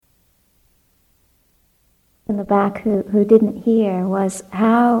in the back who didn't hear was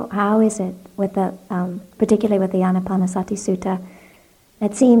how is it with the particularly with the Anapanasati Sutta.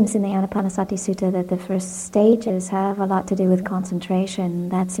 It seems in the Anapanasati Sutta that the first stages have a lot to do with concentration.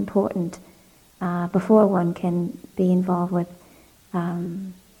 That's important before one can be involved with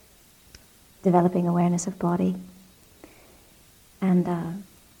developing awareness of body. And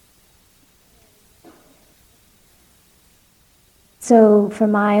so for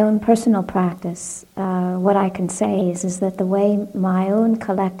my own personal practice, what I can say is that the way my own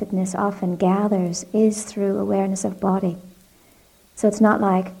collectedness often gathers is through awareness of body. So it's not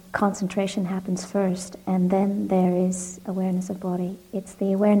like concentration happens first and then there is awareness of body. It's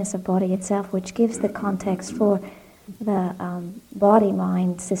the awareness of body itself which gives the context for the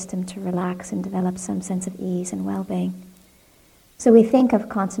body-mind system to relax and develop some sense of ease and well-being. So we think of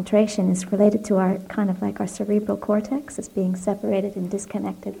concentration as related to our kind of like our cerebral cortex as being separated and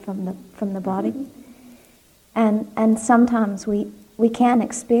disconnected from the body. And sometimes we can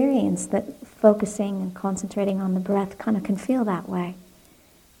experience that focusing and concentrating on the breath kind of can feel that way.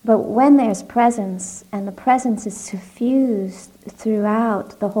 But when there's presence, and the presence is suffused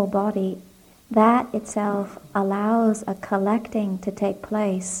throughout the whole body, that itself allows a collecting to take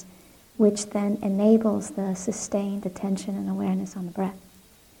place, which then enables the sustained attention and awareness on the breath.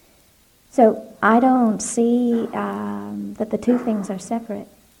 So I don't see that the two things are separate.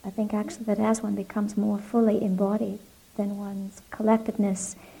 I think actually that as one becomes more fully embodied, then one's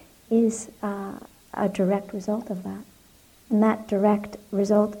collectedness is a direct result of that. And that direct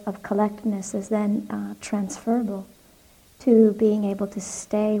result of collectedness is then transferable to being able to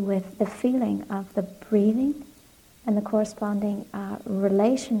stay with the feeling of the breathing and the corresponding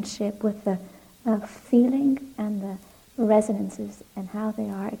relationship with the feeling and the resonances and how they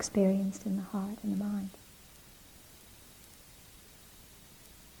are experienced in the heart and the mind.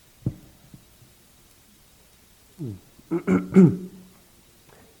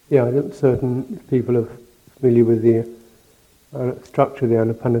 Yeah, certain people are familiar with the structure of the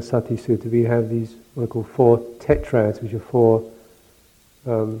Anapanasati Sutta. We have these what are called four tetrads, which are four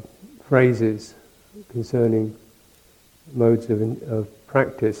phrases concerning modes of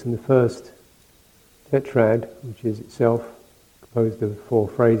practice. And the first tetrad, which is itself composed of four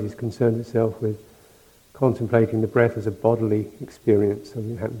phrases, concerns itself with contemplating the breath as a bodily experience,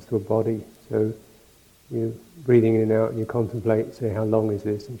 something that happens to a body. So you're breathing in and out and you contemplate, say, how long is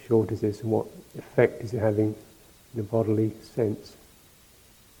this and short is this and what effect is it having in a bodily sense.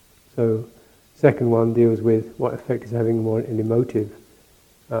 So second one deals with what effect is having more an emotive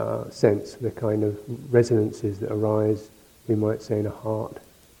sense, the kind of resonances that arise, we might say, in a heart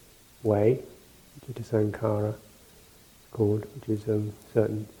way, which is Sankara called, which is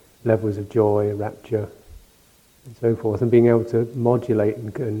certain levels of joy, rapture, and so forth, and being able to modulate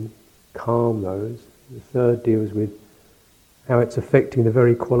and calm those. The third deals with how it's affecting the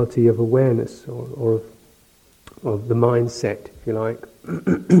very quality of awareness or of the mindset, if you like,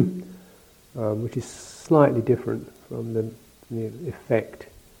 which is slightly different from the effect.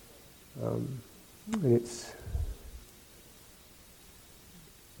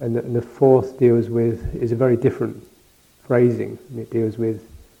 And the fourth is a very different phrasing, and it deals with,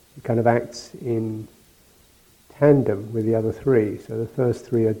 it kind of acts in tandem with the other three. So the first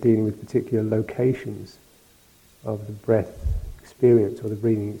three are dealing with particular locations of the breath experience or the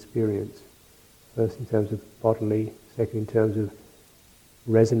breathing experience. First in terms of bodily, second in terms of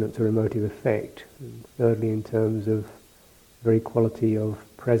resonance or emotive effect, and thirdly in terms of very quality of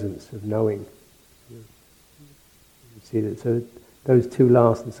presence, of knowing. You see that, so those two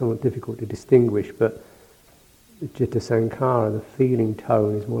last are somewhat difficult to distinguish, but the Citta Sankara, the feeling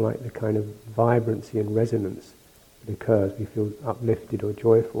tone, is more like the kind of vibrancy and resonance that occurs. We feel uplifted or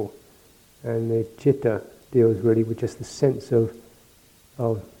joyful. And the Citta deals really with just the sense of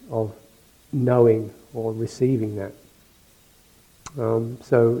knowing or receiving that.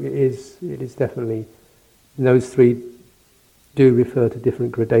 So it is definitely, those three do refer to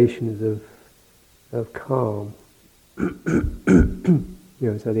different gradations of calm.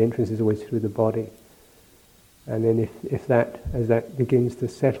 So the entrance is always through the body. And then if that, as that begins to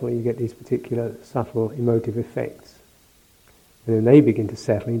settle, you get these particular subtle emotive effects. And then they begin to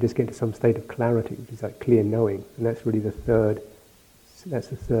settle, and you just get to some state of clarity, which is like clear knowing. And that's really the third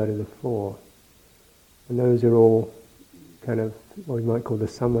of the four. And those are all kind of what we might call the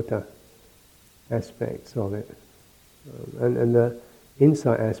samatha aspects of it. And the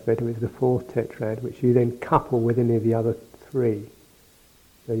insight aspect of it is the fourth tetrad, which you then couple with any of the other three.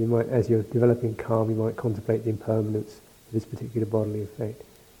 So you might, as you're developing calm, you might contemplate the impermanence of this particular bodily effect.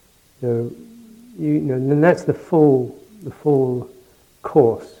 So and that's the full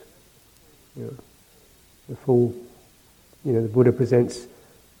course. the full, the Buddha presents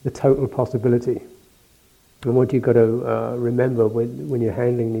the total possibility. And what you've got to remember when you're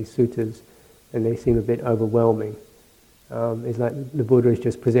handling these suttas, and they seem a bit overwhelming, is like the Buddha has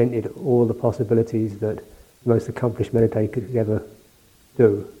just presented all the possibilities that the most accomplished meditator could ever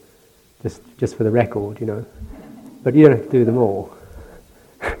do, just for the record, But you don't have to do them all.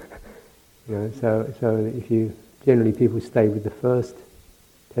 So if you generally people stay with the first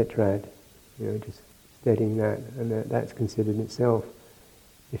tetrad, just studying that, and that's considered in itself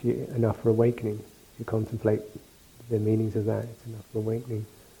enough for awakening. If you contemplate the meanings of that, it's enough for awakening.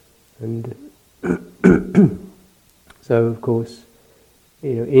 And so, of course,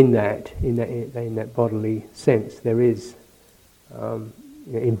 in that bodily sense, there is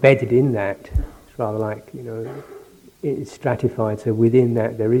embedded in that. It's rather like it's stratified. So within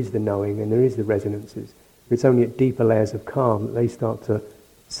that, there is the knowing and there is the resonances. It's only at deeper layers of calm that they start to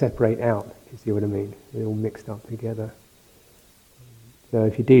separate out. If you see what I mean? They're all mixed up together. So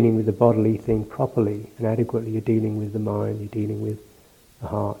if you're dealing with the bodily thing properly and adequately, you're dealing with the mind, you're dealing with the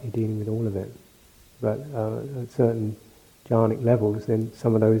heart, you're dealing with all of it. But at certain jhanic levels, then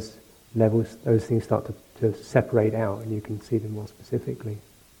some of those levels, those things start to separate out, and you can see them more specifically.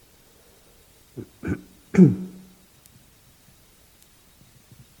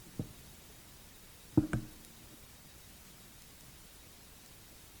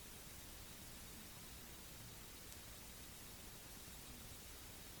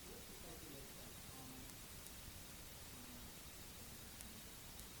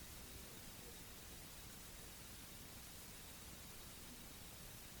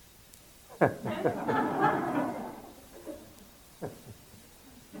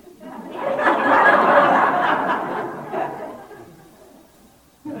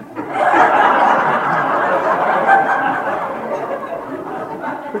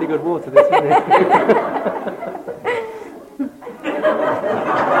 Pretty good water, this, isn't it?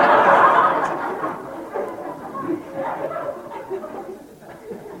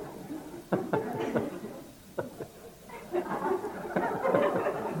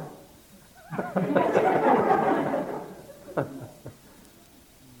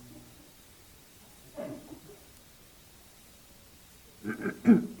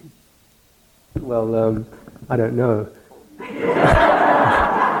 Well, I don't know.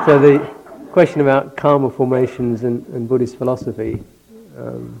 So the question about karma formations and Buddhist philosophy.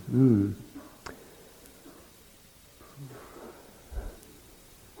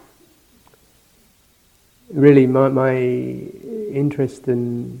 Really, my interest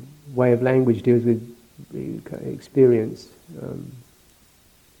and way of language deals with experience.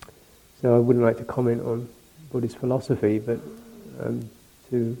 So I wouldn't like to comment on Buddhist philosophy, but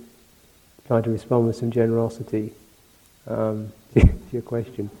to try to respond with some generosity to your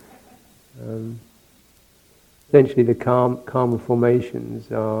question. Essentially, the karma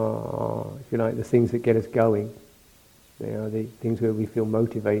formations are, if you like, the things that get us going. They are the things where we feel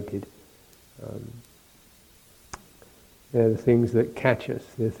motivated. They're the things that catch us.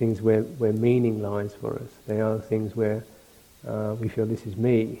 They're the things where meaning lies for us. They are the things where we feel, this is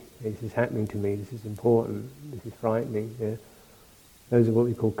me, this is happening to me, this is important, this is frightening. Those are what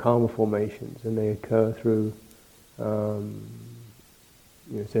we call karma formations, and they occur through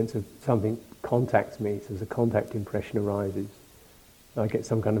sense of something contacts me, so there's a contact impression arises. I get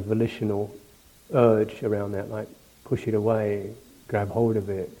some kind of volitional urge around that, like push it away, grab hold of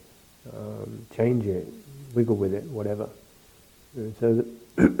it, change it, wiggle with it, whatever. And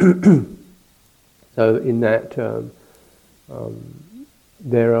so in that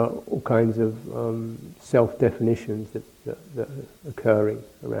there are all kinds of self-definitions that are occurring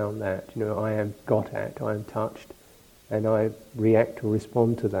around that. I am got at, I am touched, and I react or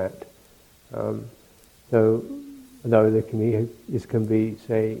respond to that. So, although this can be,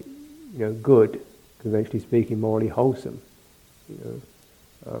 say, good, conventionally speaking, morally wholesome.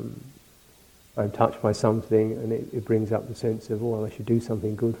 I'm touched by something, and it brings up the sense of, I should do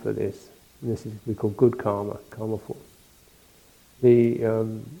something good for this. And this is we call good karma for. The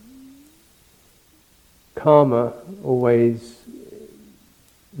karma always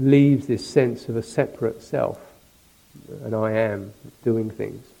leaves this sense of a separate self, and I am doing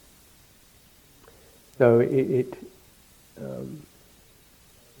things. So it's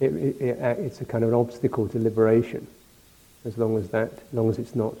a kind of an obstacle to liberation, as long as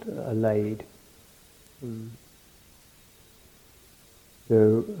it's not allayed.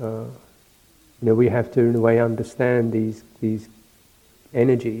 So we have to, in a way, understand these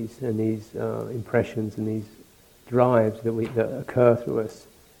energies and these impressions and these drives that occur through us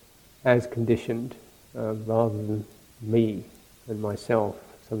as conditioned, rather than me and myself,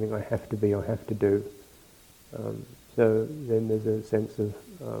 something I have to be or have to do. So then there's a sense of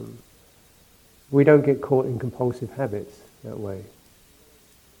we don't get caught in compulsive habits that way.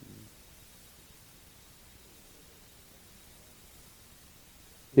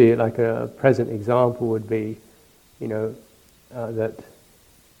 See, like a present example would be, that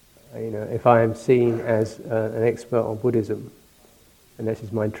if I am seen as an expert on Buddhism, and this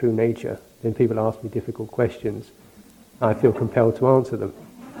is my true nature, then people ask me difficult questions. I feel compelled to answer them.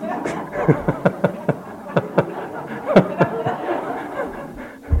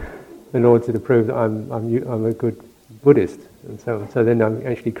 In order to prove that I'm a good Buddhist, and so on. So then I'm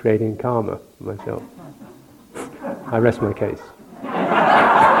actually creating karma for myself. I rest my case.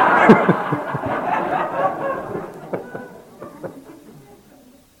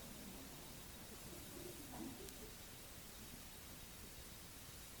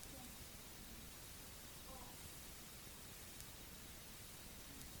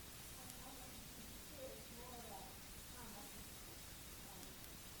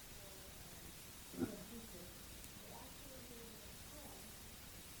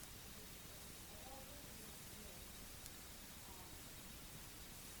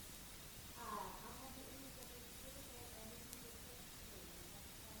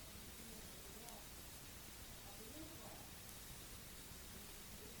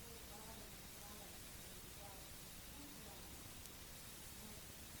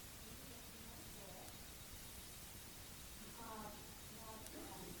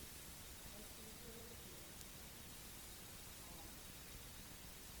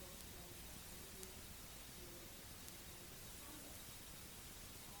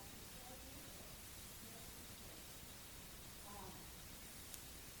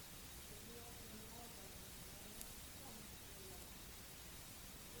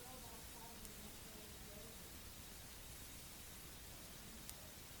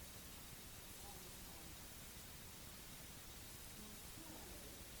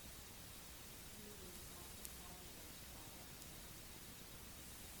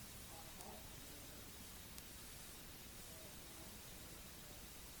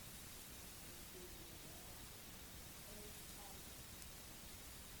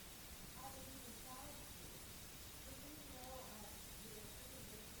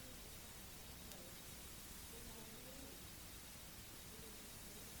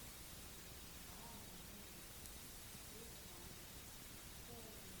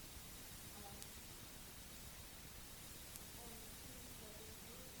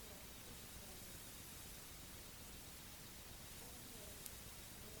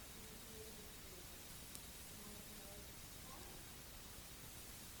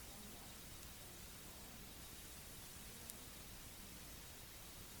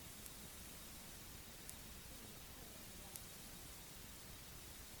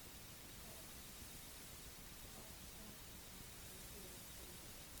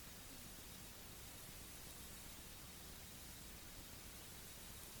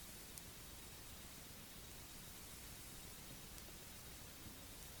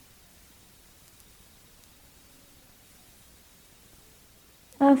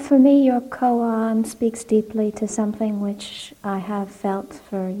 For me, your koan speaks deeply to something which I have felt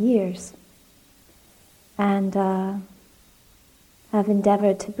for years, and have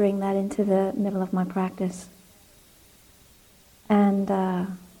endeavored to bring that into the middle of my practice. And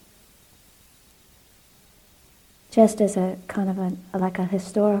just as a kind of like a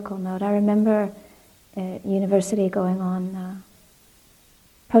historical note, I remember at university going on a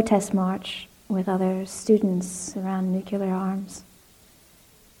protest march with other students around nuclear arms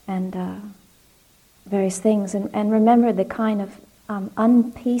and various things, and remember the kind of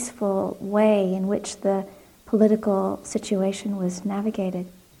unpeaceful way in which the political situation was navigated.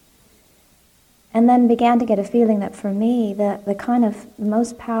 And then began to get a feeling that for me, the kind of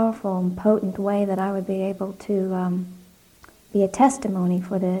most powerful and potent way that I would be able to be a testimony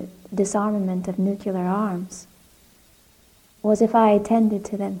for the disarmament of nuclear arms was if I attended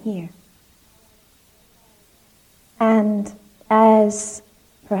to them here. And as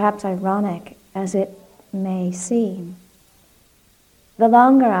perhaps ironic as it may seem, the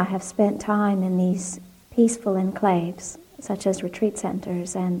longer I have spent time in these peaceful enclaves, such as retreat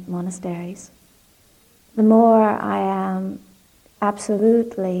centers and monasteries, the more I am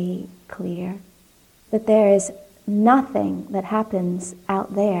absolutely clear that there is nothing that happens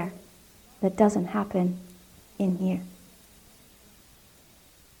out there that doesn't happen in here.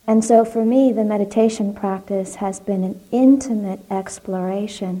 And so for me, the meditation practice has been an intimate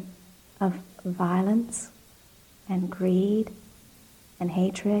exploration of violence and greed and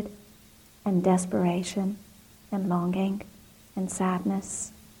hatred and desperation and longing and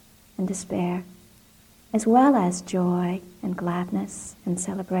sadness and despair as well as joy and gladness and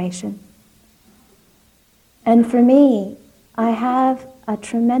celebration. And for me, I have a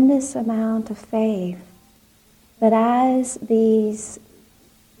tremendous amount of faith that as these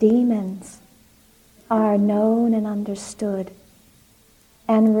demons are known and understood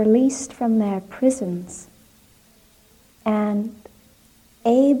and released from their prisons and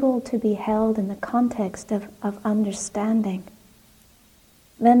able to be held in the context of understanding,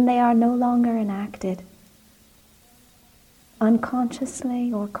 then they are no longer enacted,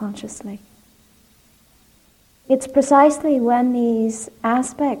 unconsciously or consciously. It's precisely when these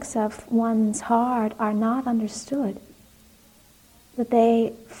aspects of one's heart are not understood that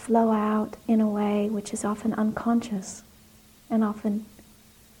they flow out in a way which is often unconscious and often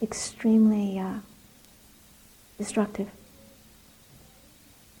extremely destructive.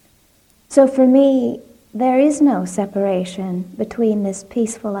 So for me, there is no separation between this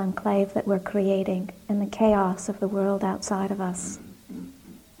peaceful enclave that we're creating and the chaos of the world outside of us.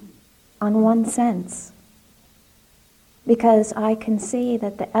 On one sense, because I can see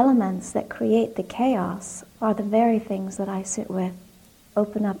that the elements that create the chaos are the very things that I sit with,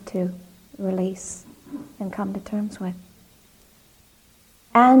 open up to, release, and come to terms with.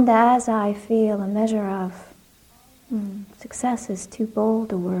 And as I feel a measure of, success is too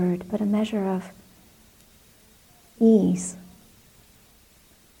bold a word, but a measure of ease,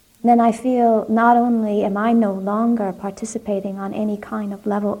 then I feel not only am I no longer participating on any kind of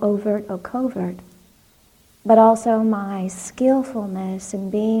level, overt or covert, but also my skillfulness in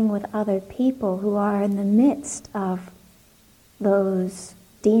being with other people who are in the midst of those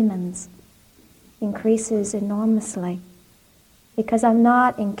demons increases enormously, because I'm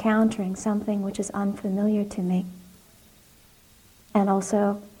not encountering something which is unfamiliar to me. And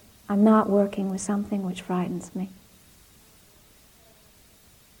also, I'm not working with something which frightens me.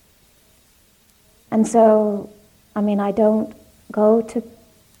 And so, I don't go to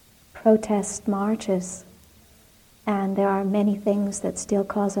protest marches, and there are many things that still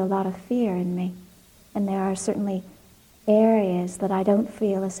cause a lot of fear in me. And there are certainly areas that I don't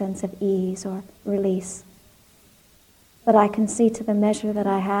feel a sense of ease or release. But I can see to the measure that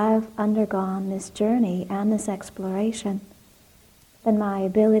I have undergone this journey and this exploration, then my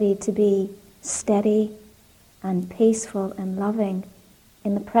ability to be steady and peaceful and loving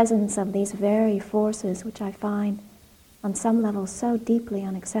in the presence of these very forces, which I find on some level so deeply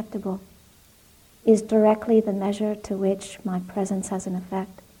unacceptable, is directly the measure to which my presence has an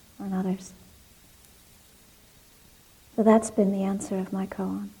effect on others. So that's been the answer of my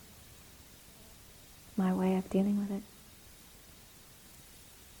koan, my way of dealing with it.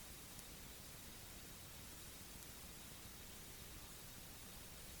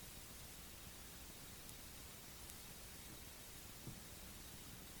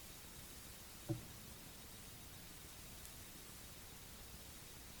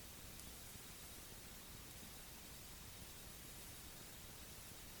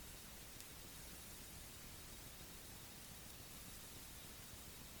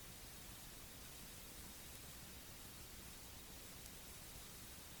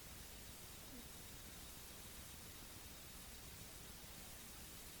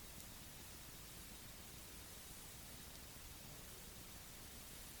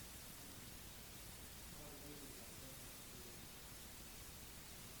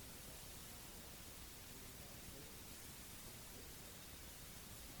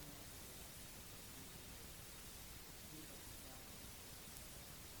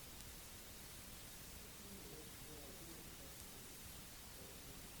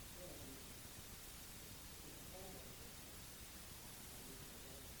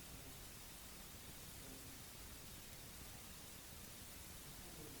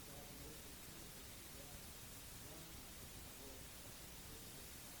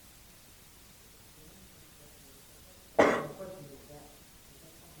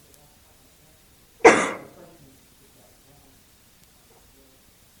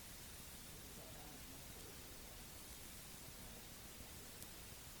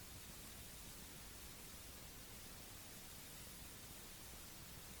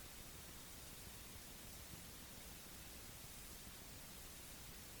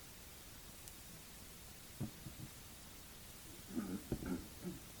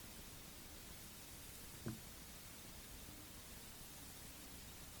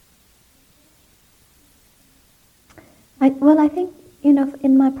 I think,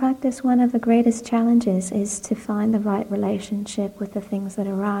 in my practice, one of the greatest challenges is to find the right relationship with the things that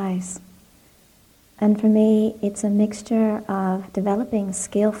arise. And for me, it's a mixture of developing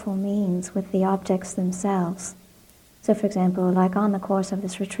skillful means with the objects themselves, So for example, like on the course of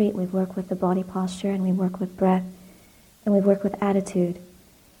this retreat, we've worked with the body posture, and we work with breath, and we work with attitude.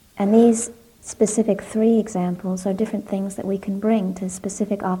 And these specific 3 examples are different things that we can bring to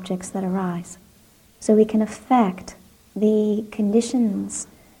specific objects that arise. So we can affect the conditions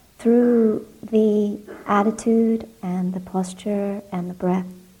through the attitude and the posture and the breath,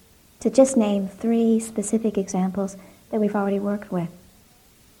 to just name 3 specific examples that we've already worked with.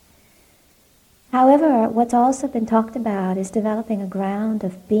 However, what's also been talked about is developing a ground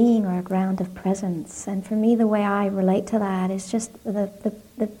of being or a ground of presence. And for me, the way I relate to that is just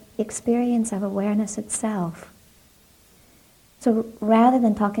the experience of awareness itself. So rather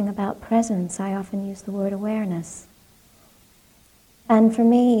than talking about presence, I often use the word awareness. And for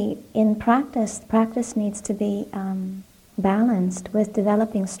me, in practice needs to be balanced with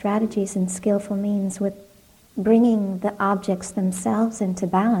developing strategies and skillful means with bringing the objects themselves into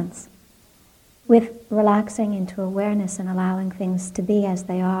balance, with relaxing into awareness and allowing things to be as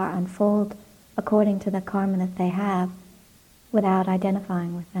they are, unfold according to the karma that they have, without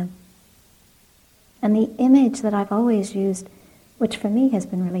identifying with them. And the image that I've always used, which for me has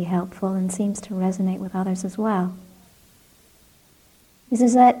been really helpful and seems to resonate with others as well,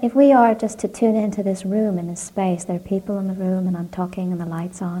 is that if we are just to tune into this room, in this space, there are people in the room and I'm talking and the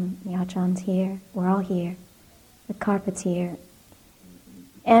light's on, the Ajahns here, we're all here, the carpet's here.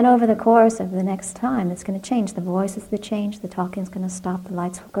 And over the course of the next time, it's going to change. The voices will change, the talking's going to stop, the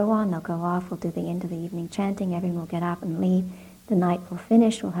lights will go on, they'll go off, we'll do the end of the evening chanting, everyone will get up and leave, the night will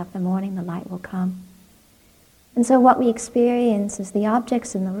finish, we'll have the morning, the light will come. And so what we experience is the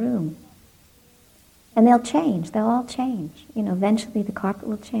objects in the room. And they'll change, they'll all change. Eventually the carpet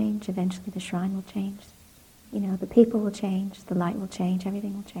will change, eventually the shrine will change. The people will change, the light will change,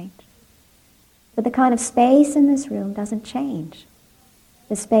 everything will change. But the kind of space in this room doesn't change.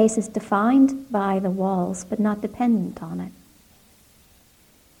 The space is defined by the walls, but not dependent on it.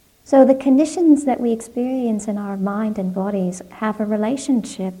 So the conditions that we experience in our mind and bodies have a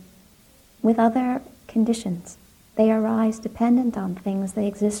relationship with other conditions. They arise dependent on things, they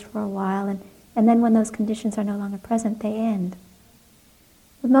exist for a while, and then when those conditions are no longer present, they end.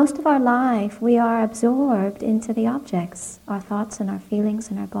 But most of our life, we are absorbed into the objects, our thoughts and our feelings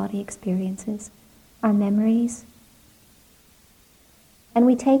and our body experiences, our memories. And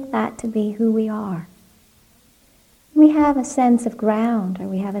we take that to be who we are. We have a sense of ground, or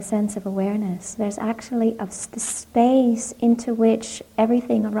we have a sense of awareness. There's actually the space into which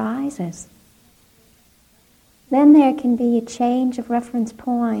everything arises. Then there can be a change of reference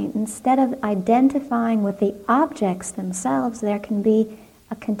point. Instead of identifying with the objects themselves, there can be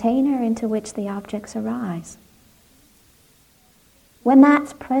a container into which the objects arise. When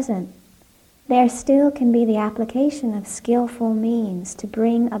that's present, there still can be the application of skillful means to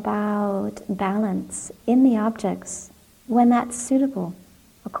bring about balance in the objects when that's suitable,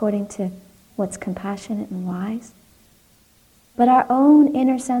 according to what's compassionate and wise. But our own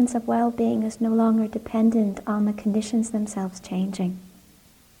inner sense of well-being is no longer dependent on the conditions themselves changing.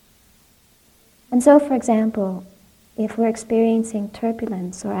 And so, for example, if we're experiencing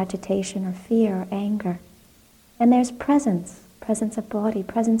turbulence or agitation or fear or anger, and there's presence of body,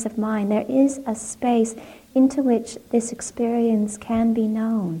 presence of mind, there is a space into which this experience can be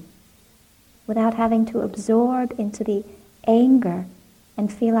known without having to absorb into the anger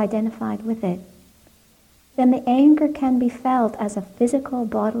and feel identified with it. Then the anger can be felt as a physical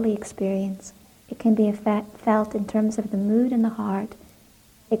bodily experience. It can be felt in terms of the mood in the heart.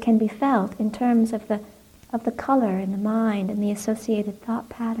 It can be felt in terms of the color in the mind and the associated thought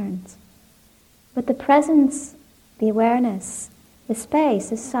patterns. But the presence, the awareness, the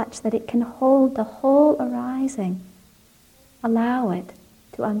space is such that it can hold the whole arising, allow it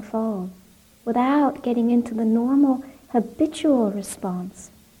to unfold, without getting into the normal habitual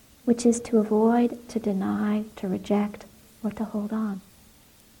response, which is to avoid, to deny, to reject, or to hold on.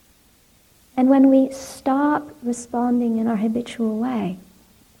 And when we stop responding in our habitual way,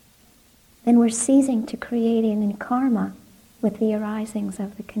 then we're ceasing to create in karma with the arisings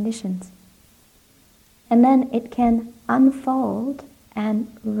of the conditions. And then it can unfold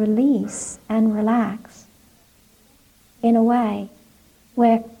and release and relax in a way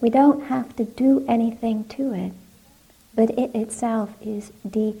where we don't have to do anything to it, but it itself is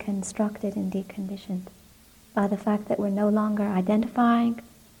deconstructed and deconditioned by the fact that we're no longer identifying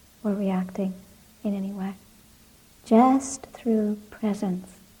or reacting in any way, just through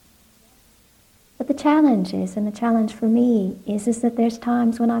presence. But the challenge is, and the challenge for me is that there's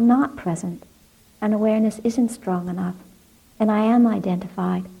times when I'm not present and awareness isn't strong enough and I am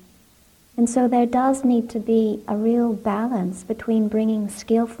identified. And so there does need to be a real balance between bringing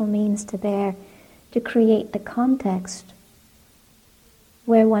skillful means to bear to create the context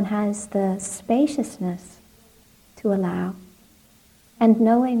where one has the spaciousness to allow, and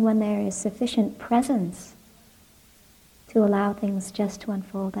knowing when there is sufficient presence to allow things just to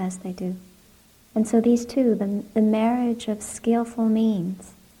unfold as they do. And so these two, the marriage of skillful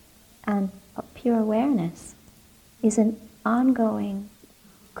means and pure awareness, is an ongoing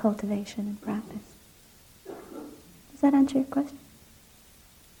cultivation and practice. Does that answer your question?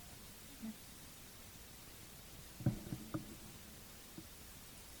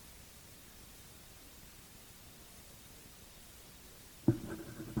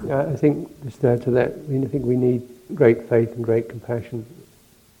 Yeah, I think, just to add to that, I think we need great faith and great compassion,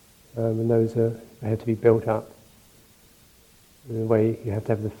 and those they have to be built up. In a way, you have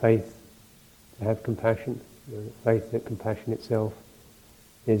to have the faith to have compassion. The faith that compassion itself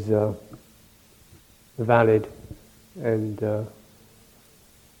is valid and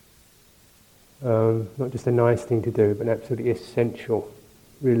not just a nice thing to do, but absolutely essential.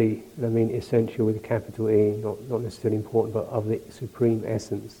 Really, and I mean essential with a capital E, not necessarily important, but of the supreme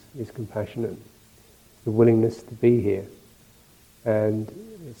essence is compassionate. The willingness to be here, and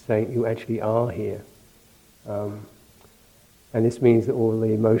it's saying you actually are here. And this means that all the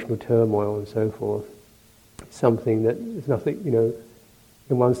emotional turmoil and so forth, something that there's nothing,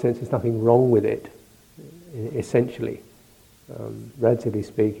 in one sense there's nothing wrong with it, essentially. Relatively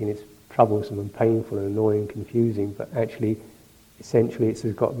speaking, it's troublesome and painful and annoying and confusing, but actually, essentially it's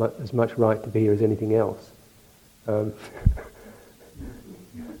got as much right to be here as anything else.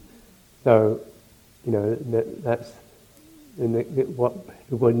 So, that's what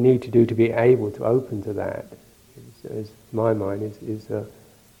we need to do to be able to open to that, is my mind, is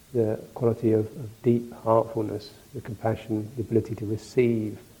the quality of deep heartfulness, the compassion, the ability to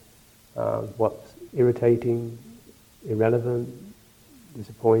receive what's irritating, irrelevant,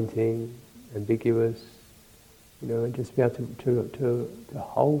 disappointing, ambiguous, and just be able to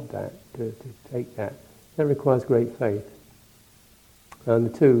hold that, to take that. That requires great faith. And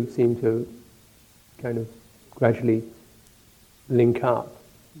the two seem to kind of gradually link up.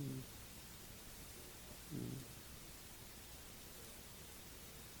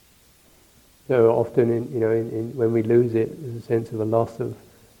 So often, when we lose it, there's a sense of a loss of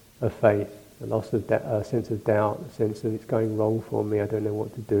faith, a loss of a sense of doubt, a sense of it's going wrong for me, I don't know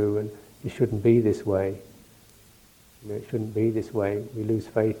what to do, and it shouldn't be this way. It shouldn't be this way. We lose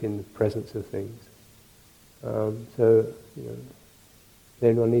faith in the presence of things.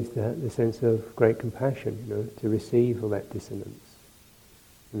 Then one needs to have the sense of great compassion, to receive all that dissonance,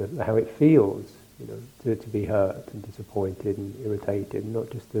 and how it feels, to be hurt and disappointed and irritated,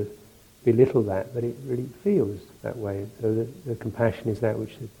 not just to belittle that, but it really feels that way. So the compassion is that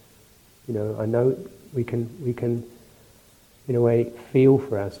which, I know we can, in a way, feel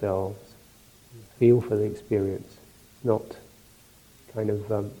for ourselves, feel for the experience, not kind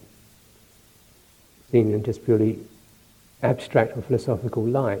of seen in just purely abstract or philosophical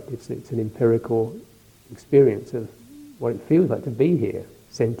light. It's an empirical experience of what it feels like to be here,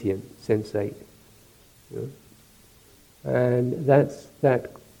 sentient, sensate. And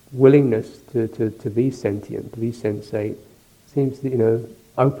that willingness to be sentient, to be sensate, seems to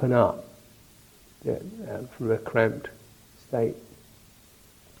open up from a cramped state.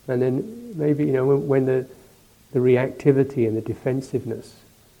 And then maybe when the reactivity and the defensiveness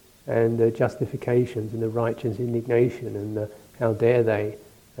and the justifications and the righteous indignation and the how dare they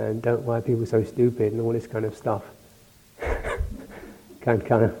and why are people so stupid and all this kind of stuff kind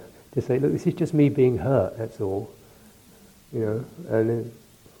of just say, look, this is just me being hurt, that's all, and then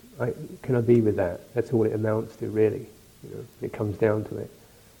can I be with that? That's all it amounts to, really. It comes down to it.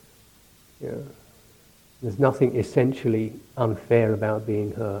 There's nothing essentially unfair about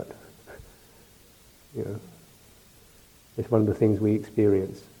being hurt. It's one of the things we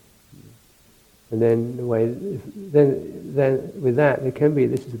experience. And then then with that, there can be,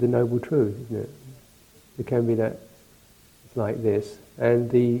 this is the noble truth, isn't it? There can be that it's like this, and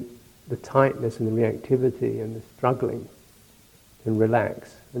the tightness and the reactivity and the struggling can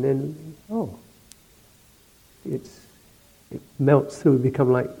relax, and then it melts through,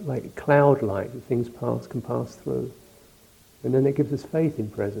 become like cloud-like. Things can pass through, and then it gives us faith in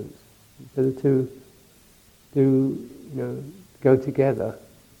presence. So the two do go together.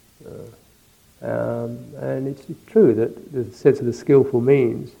 And it's true that the sense of the skillful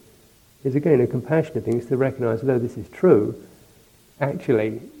means is again a compassionate thing. It's to recognise, though this is true,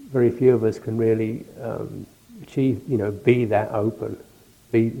 actually very few of us can really achieve, be that open.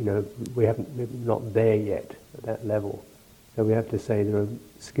 We're not there yet at that level. So we have to say there are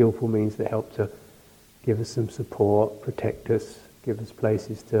skillful means that help to give us some support, protect us, give us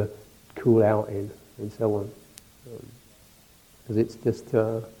places to cool out in. and so on. Because it's just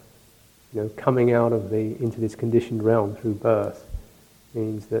coming out of into this conditioned realm through birth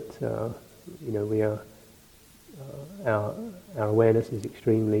means that we are our awareness is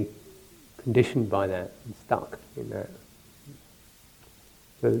extremely conditioned by that and stuck in that.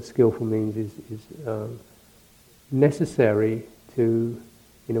 So skillful means is necessary to,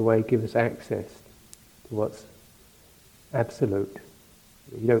 in a way, give us access to what's absolute.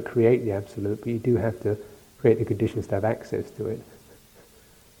 You don't create the absolute, but you do have to create the conditions to have access to it.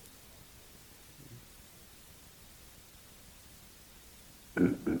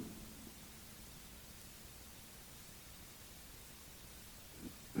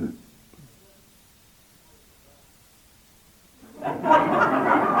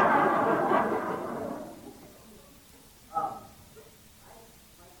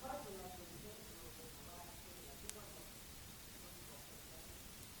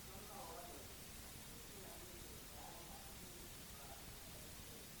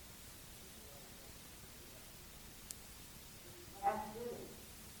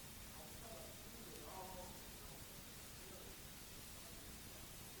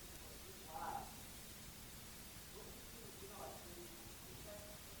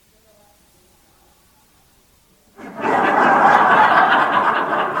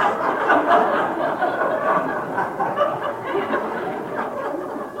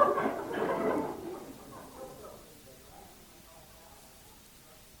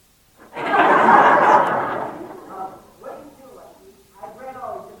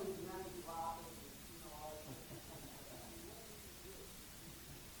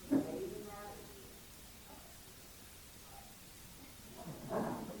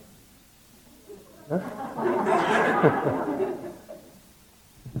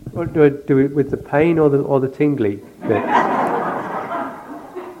 Or do I do it with the pain or the tingly bit?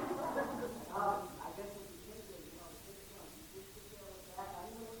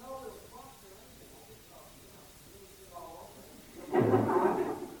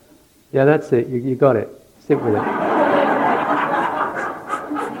 Yeah, that's it. You got it. Stick with it.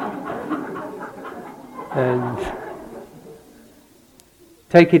 And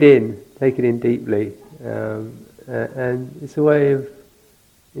take it in deeply, and it's a way of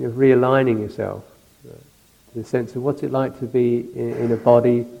realigning yourself to the sense of what's it like to be in a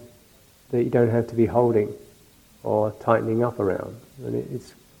body that you don't have to be holding or tightening up around. And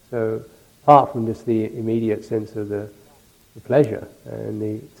it's so apart from just the immediate sense of the pleasure and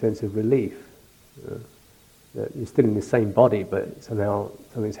the sense of relief, that you're still in the same body, but somehow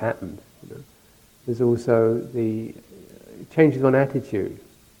something's happened. There's also the changes on attitude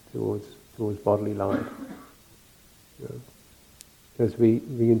towards bodily life. As we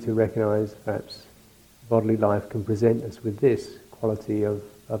begin to recognize perhaps bodily life can present us with this quality of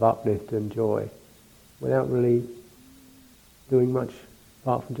uplift and joy without really doing much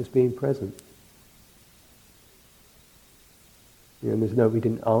apart from just being present. We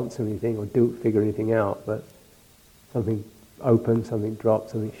didn't answer anything or figure anything out, but something opened, something dropped,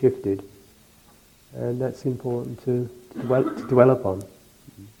 something shifted. And that's important to dwell upon.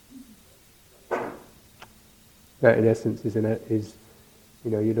 That in essence is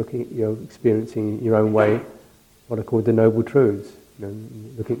you're experiencing in your own way what are called the noble truths.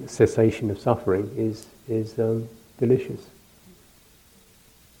 Looking at the cessation of suffering is delicious.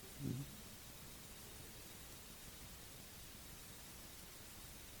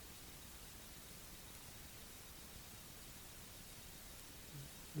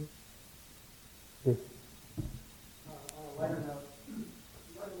 Yes.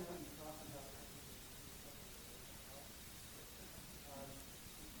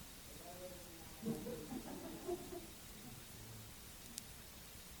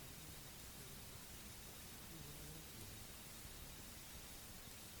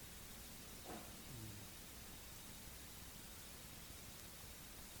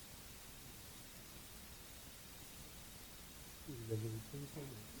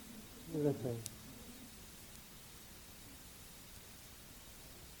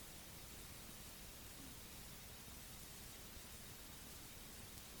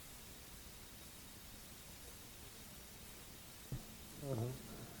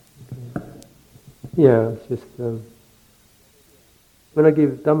 Yeah, it's just when I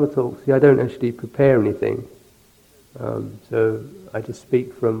give Dhamma talks, I don't actually prepare anything. So I just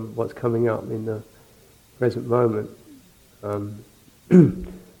speak from what's coming up in the present moment.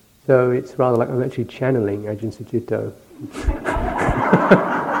 So it's rather like I'm actually channeling Ajahn Sucitto.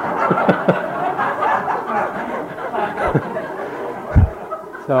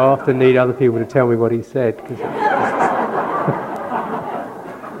 So I often need other people to tell me what he said.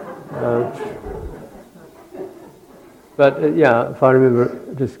 But yeah, if I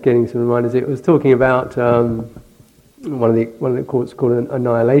remember just getting some reminders, it was talking about one of the quotes called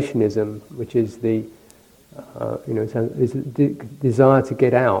annihilationism, which is the is the desire to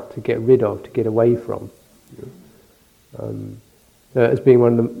get out, to get rid of, to get away from. As being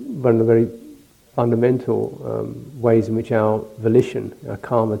one of the very fundamental ways in which our volition, our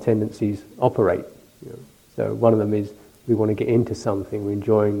karma tendencies operate. So one of them is we want to get into something, we're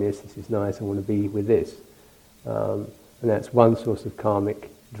enjoying this is nice, I want to be with this. And that's one source of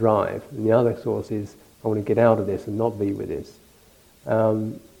karmic drive. And the other source is I want to get out of this and not be with this.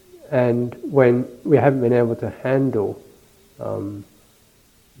 And when we haven't been able to handle the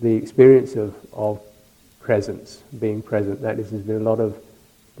experience of presence, being present, that is, there's been a lot of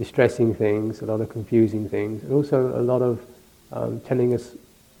distressing things, a lot of confusing things, and also a lot of telling us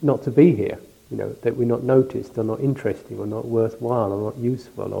not to be here, that we're not noticed, or not interesting, or not worthwhile, or not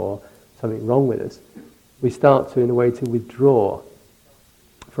useful, or something wrong with us. We start to, in a way, to withdraw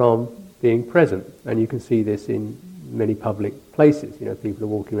from being present. And you can see this in many public places. People are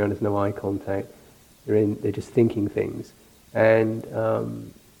walking around, there's no eye contact, they're just thinking things. And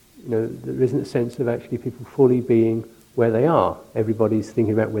there isn't a sense of actually people fully being where they are. Everybody's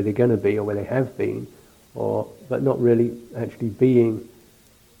thinking about where they're going to be or where they have been, but not really actually being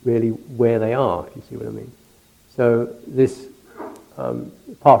really where they are, if you see what I mean. So this,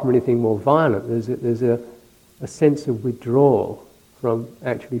 apart from anything more violent, there's a sense of withdrawal from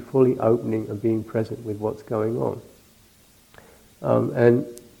actually fully opening and being present with what's going on. And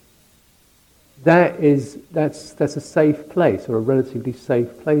that's a safe place, or a relatively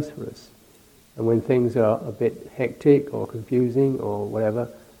safe place for us. And when things are a bit hectic or confusing or whatever,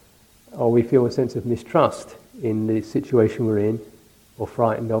 or we feel a sense of mistrust in the situation we're in, or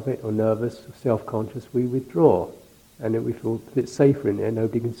frightened of it, or nervous, or self-conscious, we withdraw. And then we feel a bit safer in there,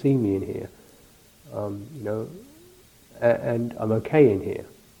 nobody can see me in here. And I'm okay in here,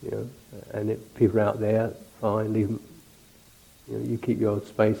 and if people are out there, fine, leave them, you keep your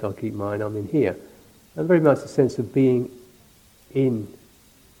space, I'll keep mine, I'm in here. And very much a sense of being in.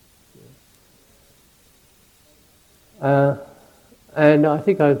 And I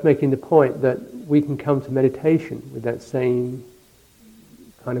think I was making the point that we can come to meditation with that same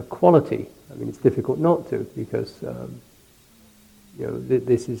kind of quality. I mean, it's difficult not to, because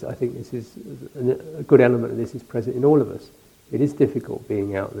this is a good element of this is present in all of us. It is difficult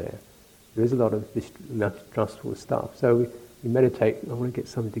being out there. There is a lot of mistrustful stuff. So we meditate, I want to get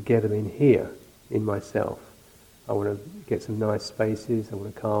something together in here, in myself. I want to get some nice spaces, I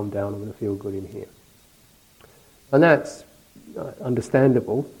want to calm down, I want to feel good in here. And that's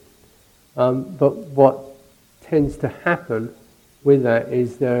understandable. But what tends to happen with that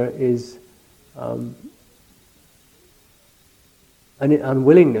is there is an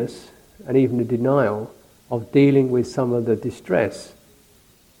unwillingness and even a denial of dealing with some of the distress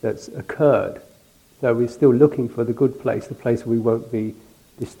that's occurred. So we're still looking for the good place, the place where we won't be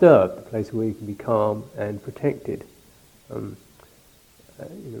disturbed, the place where we can be calm and protected. So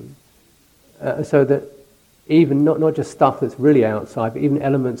that even not just stuff that's really outside, but even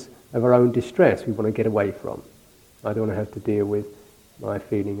elements of our own distress we want to get away from. I don't want to have to deal with my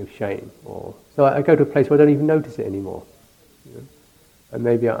feeling of shame. So I go to a place where I don't even notice it anymore. And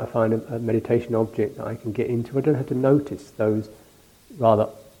maybe I find a meditation object that I can get into. I don't have to notice those rather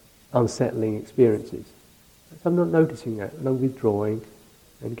unsettling experiences. So I'm not noticing that, and I'm withdrawing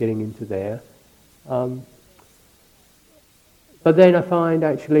and getting into there. But then I find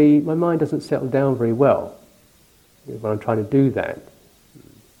actually my mind doesn't settle down very well when I'm trying to do that.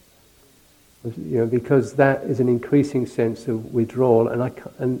 Because that is an increasing sense of withdrawal,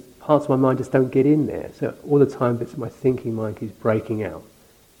 and parts of my mind just don't get in there. So all the time, bits of my thinking mind keeps breaking out,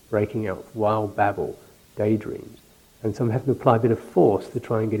 wild babble, daydreams, and so I'm having to apply a bit of force to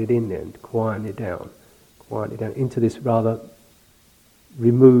try and get it in there and quieten it down into this rather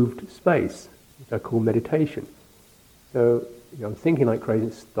removed space, which I call meditation. So I'm thinking like crazy.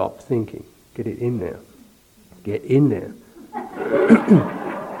 Stop thinking. Get it in there. Get in there.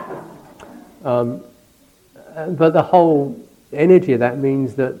 But the whole energy of that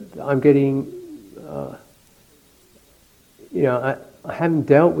means that I'm getting, I haven't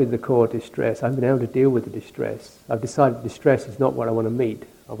dealt with the core distress. I haven't been able to deal with the distress. I've decided distress is not what I want to meet.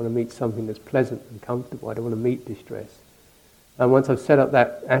 I want to meet something that's pleasant and comfortable. I don't want to meet distress. And once I've set up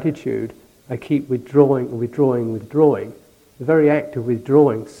that attitude, I keep withdrawing. The very act of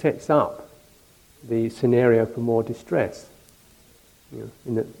withdrawing sets up the scenario for more distress.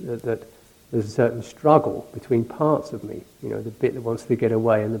 In that there's a certain struggle between parts of me, the bit that wants to get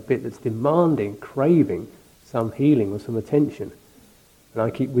away and the bit that's demanding, craving some healing or some attention. And I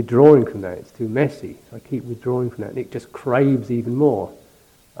keep withdrawing from that. It's too messy. I keep withdrawing from that, and it just craves even more.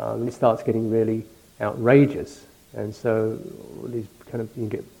 And it starts getting really outrageous. And so these kind of, you can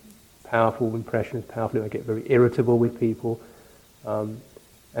get powerful impressions, I get very irritable with people, and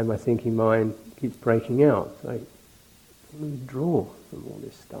my thinking mind keeps breaking out. So I withdraw from all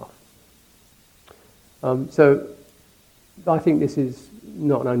this stuff. So I think this is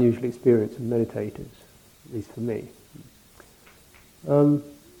not an unusual experience of meditators, at least for me. And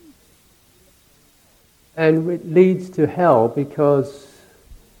it leads to hell because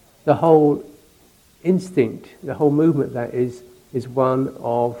the whole instinct, the whole movement that is one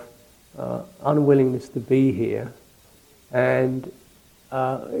of unwillingness to be here, and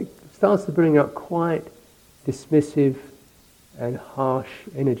it starts to bring up quite dismissive and harsh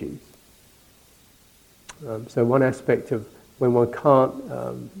energies. So one aspect of when one can't,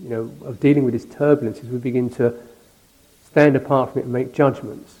 of dealing with this turbulence is we begin to stand apart from it and make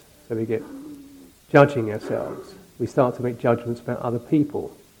judgments. So we get judging ourselves. We start to make judgments about other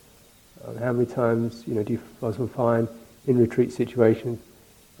people. How many times, do you often find in retreat situations,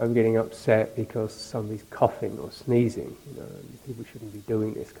 I'm getting upset because somebody's coughing or sneezing, and people shouldn't be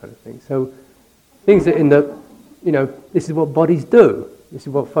doing this kind of thing. So things that this is what bodies do. This is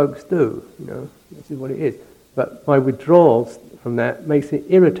what folks do, this is what it is. But my withdrawals from that makes it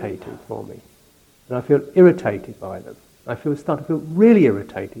irritating for me. And I feel irritated by them. I start to feel really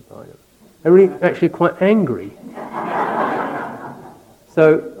irritated by them. I'm really actually quite angry.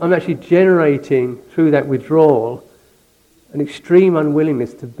 So I'm actually generating, through that withdrawal, an extreme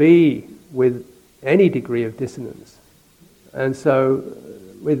unwillingness to be with any degree of dissonance. And so,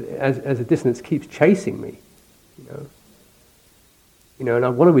 as the dissonance keeps chasing me, and I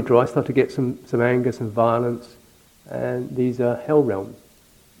want to withdraw, I start to get some anger, some violence, and these are hell realm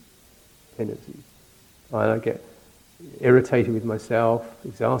tendencies. I get irritated with myself,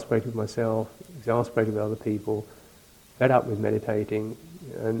 exasperated with other people, fed up with meditating,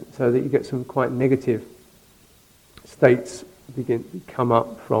 and so that you get some quite negative states begin to come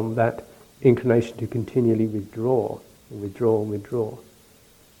up from that inclination to continually withdraw.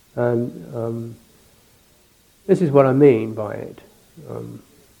 And this is what I mean by it.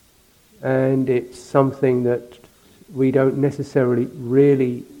 And it's something that we don't necessarily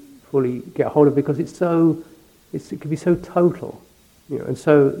really fully get hold of because it can be so total, and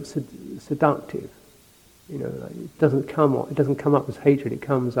so seductive. It doesn't come up as hatred. It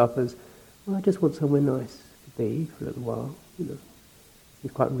comes up as, well, I just want somewhere nice to be for a little while.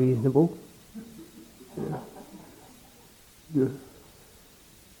 It's quite reasonable.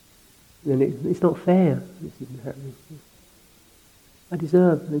 Then it's not fair. This isn't happening. I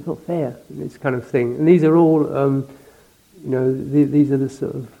deserve, and it's not fair. And this kind of thing. And these are all, these are the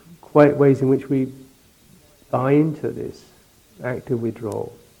sort of ways in which we buy into this act of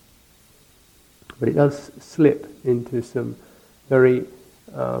withdrawal. But it does slip into some very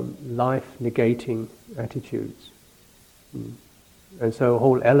life-negating attitudes. And so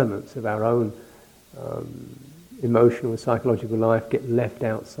whole elements of our own emotional and psychological life get left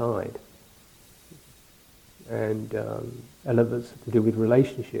outside. And elements to do with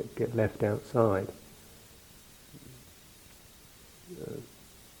relationship get left outside.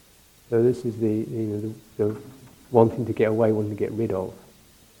 So this is the wanting to get away, wanting to get rid of.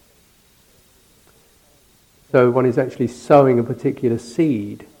 So one is actually sowing a particular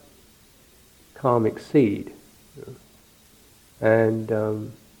seed, karmic seed,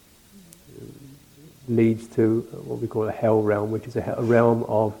 and leads to what we call a hell realm, which is a realm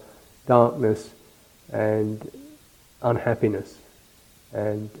of darkness and unhappiness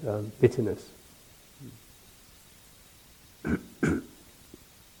and bitterness.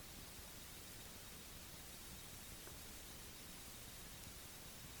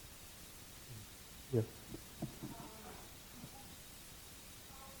 Yeah.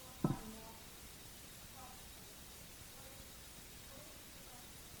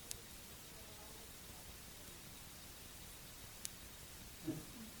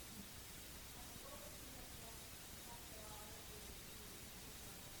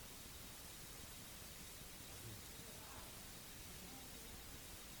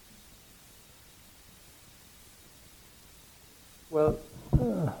 Well,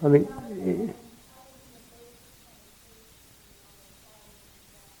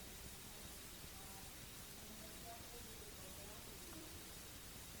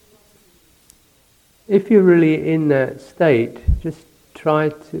 if you're really in that state, just try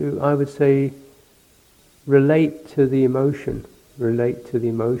to, I would say, relate to the emotion,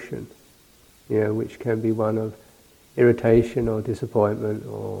 which can be one of irritation or disappointment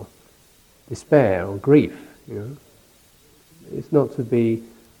or despair or grief, It's not to be,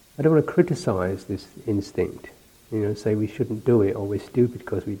 I don't want to criticize this instinct, say we shouldn't do it or we're stupid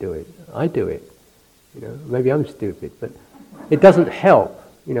because we do it. I do it, maybe I'm stupid, but it doesn't help,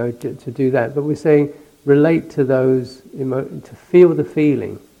 to do that. But we're saying relate to those, to feel the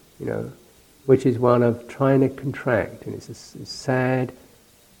feeling, which is one of trying to contract. And it's sad,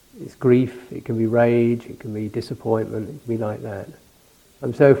 it's grief, it can be rage, it can be disappointment, it can be like that.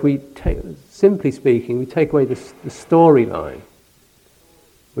 And so if we take, simply speaking, we take away the storyline,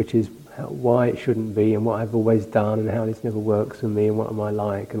 which is why it shouldn't be and what I've always done and how this never works for me and what am I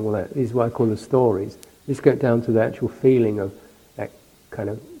like and all that, is what I call the stories. Let's get down to the actual feeling of that kind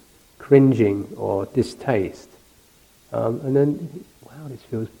of cringing or distaste. And then, wow, this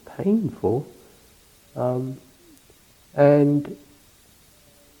feels painful. And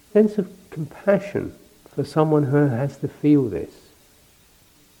sense of compassion for someone who has to feel this.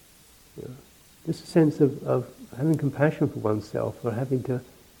 Just a sense of having compassion for oneself, for having to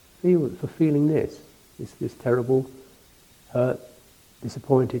feel, for feeling this terrible, hurt,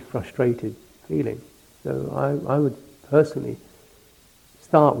 disappointed, frustrated feeling. So I would personally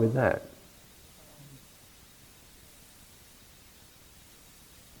start with that.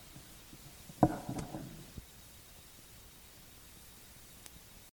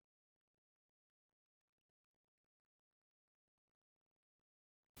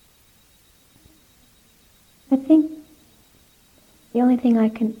 I think the only thing I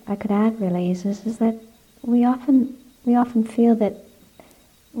could add really is that we often feel that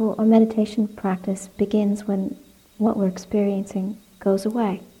our meditation practice begins when what we're experiencing goes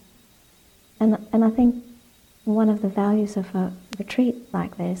away. And I think one of the values of a retreat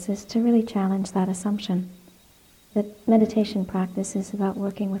like this is to really challenge that assumption that meditation practice is about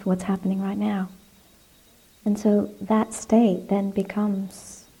working with what's happening right now. And so that state then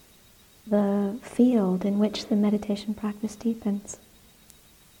becomes the field in which the meditation practice deepens.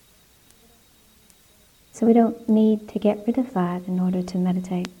 So we don't need to get rid of that in order to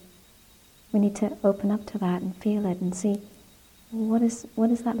meditate. We need to open up to that and feel it and see what is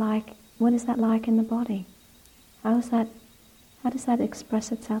that like? What is that like in the body? How does that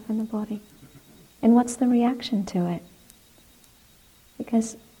express itself in the body? And what's the reaction to it?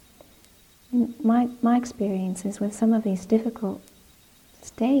 Because my experiences with some of these difficult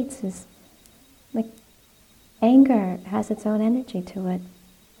states is like anger has its own energy to it,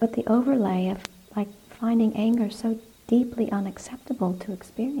 but the overlay of like finding anger so deeply unacceptable to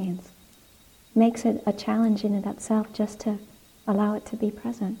experience makes it a challenge in and of itself just to allow it to be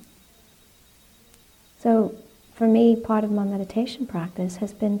present. So for me, part of my meditation practice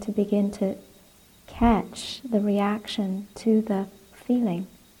has been to begin to catch the reaction to the feeling,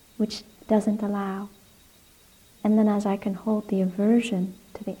 which doesn't allow. And then as I can hold the aversion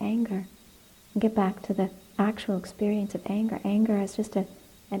to the anger, and get back to the actual experience of anger. Anger as just an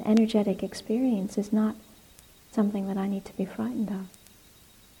energetic experience is not something that I need to be frightened of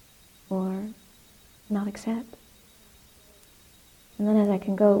or not accept. And then as I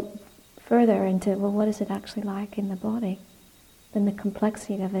can go further into, well, what is it actually like in the body? Then the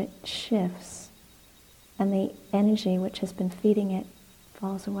complexity of it shifts and the energy which has been feeding it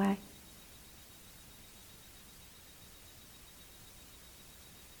falls away.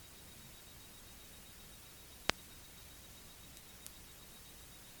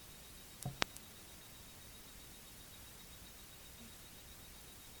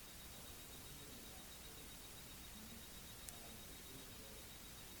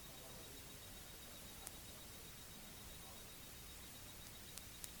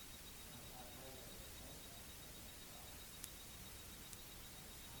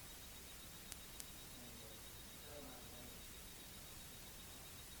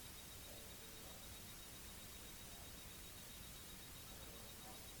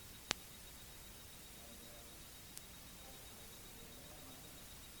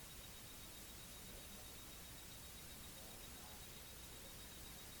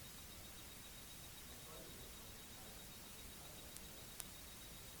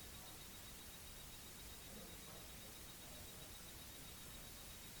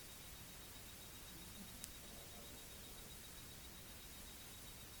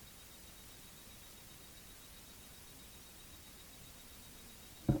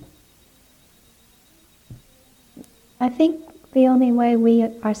 I think the only way we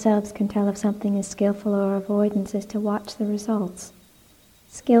ourselves can tell if something is skillful or avoidance is to watch the results.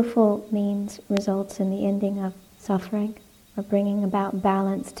 Skillful means results in the ending of suffering or bringing about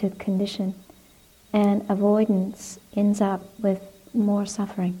balance to condition, and avoidance ends up with more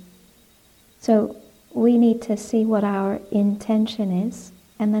suffering. So we need to see what our intention is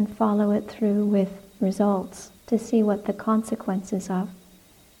and then follow it through with results to see what the consequences of,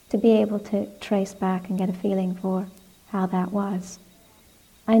 to be able to trace back and get a feeling for how that was.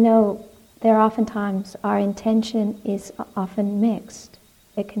 I know there are often times our intention is often mixed.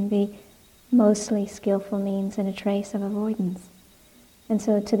 It can be mostly skillful means and a trace of avoidance. And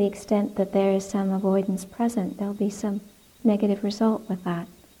so to the extent that there is some avoidance present, there'll be some negative result with that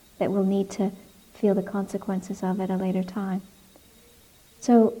we'll need to feel the consequences of at a later time.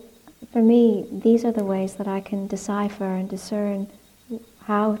 So for me, these are the ways that I can decipher and discern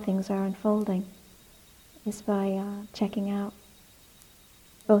how things are unfolding, is by checking out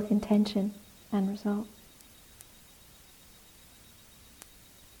both intention and result.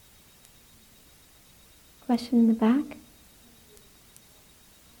 Question in the back?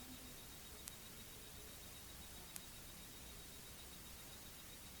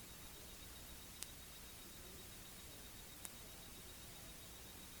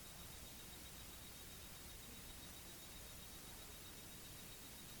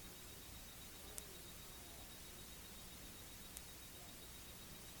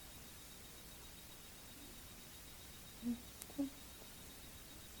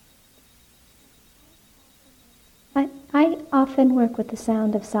 I often work with the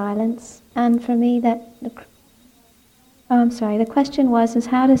sound of silence, and for me the question was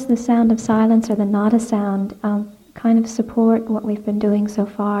how does the sound of silence or the nada sound kind of support what we've been doing so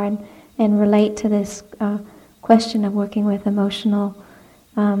far and relate to this question of working with emotional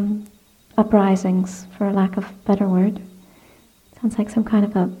uprisings, for lack of a better word. Sounds like some kind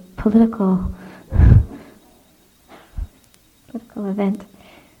of a political event.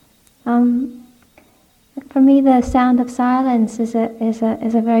 For me, the sound of silence is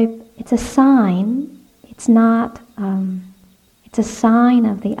a sign. It's not. It's a sign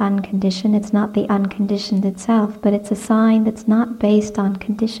of the unconditioned. It's not the unconditioned itself, but it's a sign that's not based on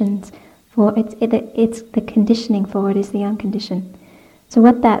conditions. It's the conditioning for it is the unconditioned. So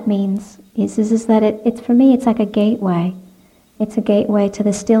what that means is that it's for me. It's like a gateway. It's a gateway to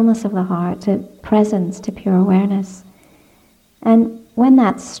the stillness of the heart, to presence, to pure awareness. And when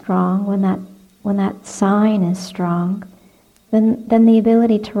that's strong, when that sign is strong, then the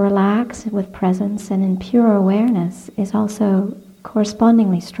ability to relax with presence and in pure awareness is also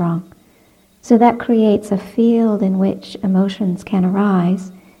correspondingly strong. So that creates a field in which emotions can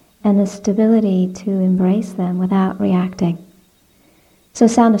arise and the stability to embrace them without reacting. So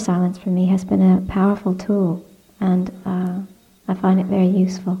sound of silence for me has been a powerful tool, and I find it very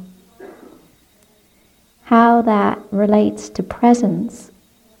useful. How that relates to presence,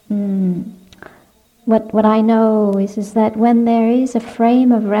 what I know is that when there is a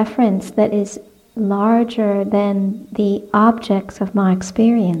frame of reference that is larger than the objects of my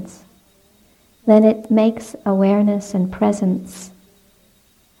experience, then it makes awareness and presence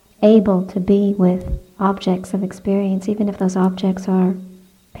able to be with objects of experience, even if those objects are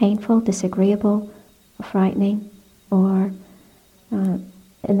painful, disagreeable, frightening, or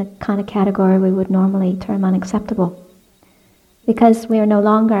in the kind of category we would normally term unacceptable. Because we are no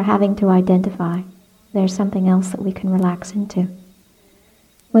longer having to identify. There's something else that we can relax into.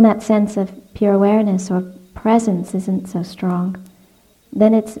 When that sense of pure awareness or presence isn't so strong,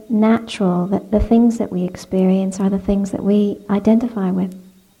 then it's natural that the things that we experience are the things that we identify with.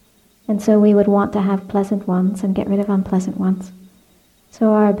 And so we would want to have pleasant ones and get rid of unpleasant ones.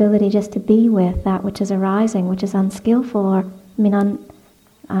 So our ability just to be with that which is arising, which is unskillful or,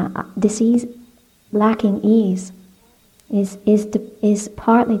 disease, lacking ease, is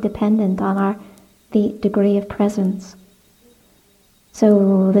partly dependent on the degree of presence.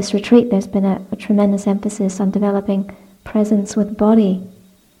 So this retreat, there's been a tremendous emphasis on developing presence with body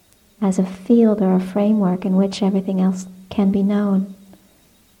as a field or a framework in which everything else can be known.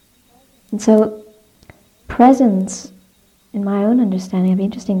 And so presence, in my own understanding, it'd be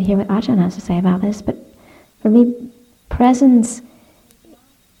interesting to hear what Ajahn has to say about this, but for me, presence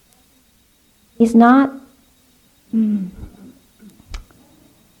is not...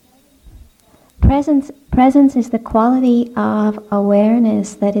 Presence is the quality of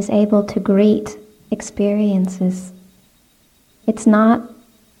awareness that is able to greet experiences. It's not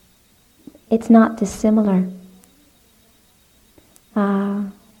dissimilar.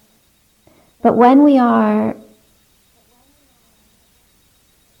 But when we are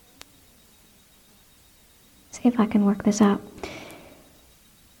see if I can work this out.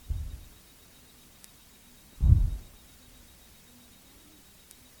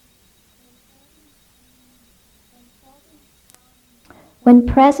 When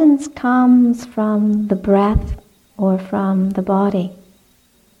presence comes from the breath or from the body,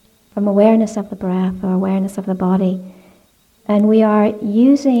 from awareness of the breath or awareness of the body, and we are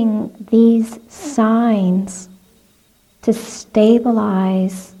using these signs to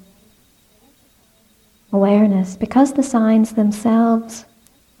stabilize awareness, because the signs themselves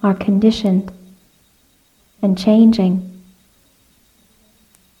are conditioned and changing.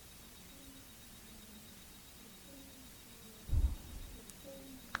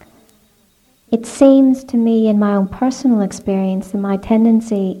 It seems to me in my own personal experience that my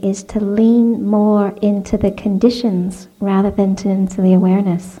tendency is to lean more into the conditions rather than into the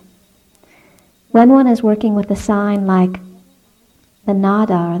awareness. When one is working with a sign like the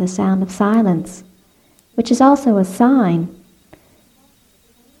nada or the sound of silence, which is also a sign,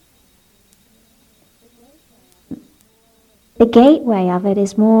 the gateway of it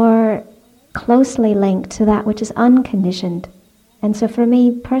is more closely linked to that which is unconditioned. And so for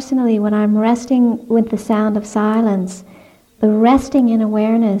me personally, when I'm resting with the sound of silence, the resting in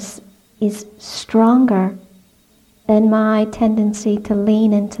awareness is stronger than my tendency to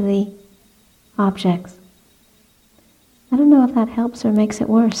lean into the objects. I don't know if that helps or makes it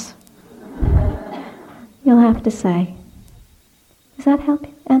worse. You'll have to say. Does that help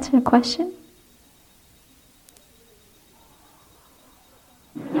answer a question?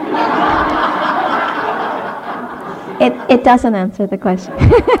 It doesn't answer the question.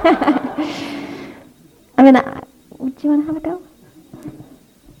 I mean, do you want to have a go?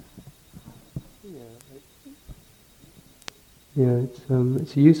 Yeah,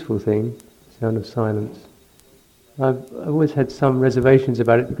 it's a useful thing, sound of silence. I've always had some reservations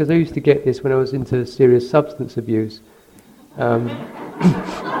about it because I used to get this when I was into serious substance abuse. So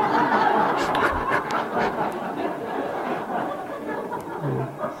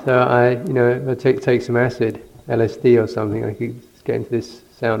I take some acid, LSD or something, I could get into this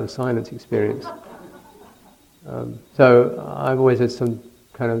sound of silence experience. So I've always had some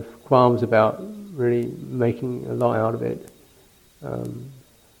kind of qualms about really making a lot out of it,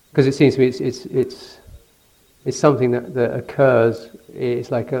 because it seems to me it's something that occurs. It's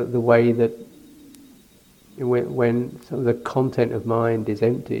like the way that when some of the content of mind is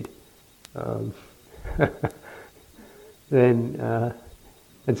emptied, then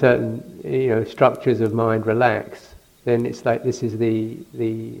and certain structures of mind relax. Then it's like this is a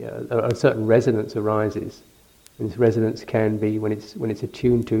certain resonance arises. And this resonance can be when it's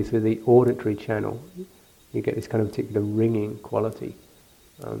attuned to through the auditory channel. You get this kind of particular ringing quality,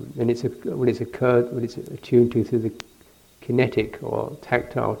 and when it's attuned to through the kinetic or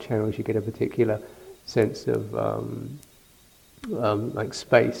tactile channels, you get a particular sense of like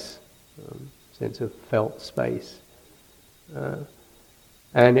space, sense of felt space.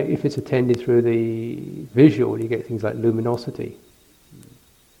 And if it's attended through the visual, you get things like luminosity.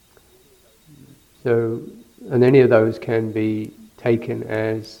 So, and any of those can be taken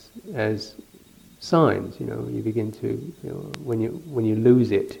as signs. You begin to when you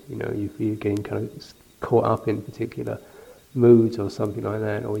lose it, you're getting kind of caught up in particular moods or something like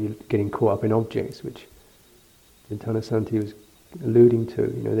that, or you're getting caught up in objects, which Thanasanti was alluding to.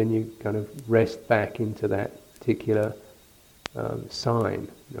 Then you kind of rest back into that particular sign,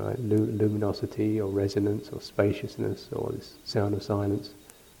 luminosity or resonance or spaciousness or this sound of silence.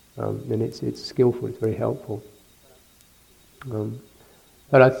 And it's skillful, it's very helpful.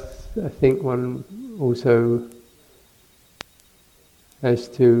 But I think one also has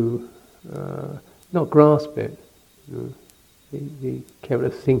to not grasp it, be careful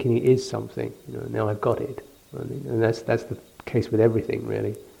of thinking it is something. Now I've got it, and that's the case with everything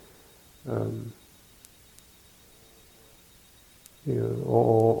really.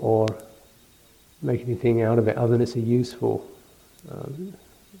 Or make anything out of it other than it's a useful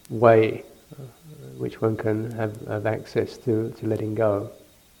way which one can have access to letting go.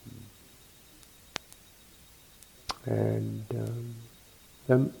 And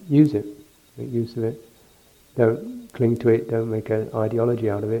don't use it, make use of it. Don't cling to it, don't make an ideology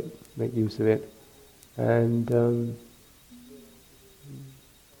out of it, make use of it. And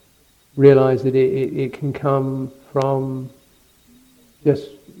realize that it can come from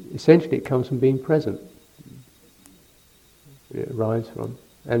essentially it comes from being present. It arises from,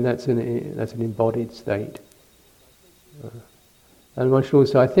 and that's an embodied state. And one should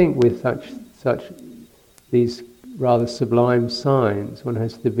also, I think, with such these rather sublime signs, one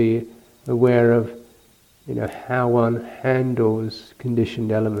has to be aware of, how one handles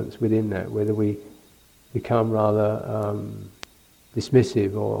conditioned elements within that. Whether we become rather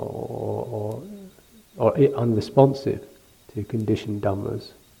dismissive or unresponsive to conditioned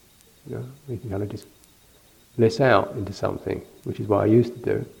dhammas. We can kind of just bliss out into something, which is what I used to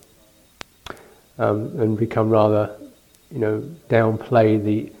do, and become rather, downplay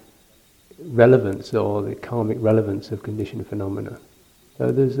the relevance or the karmic relevance of conditioned phenomena. So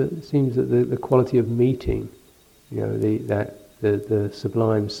it seems that the quality of meeting the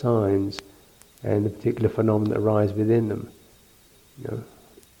sublime signs and the particular phenomena that arise within them,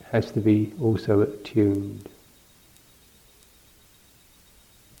 has to be also attuned.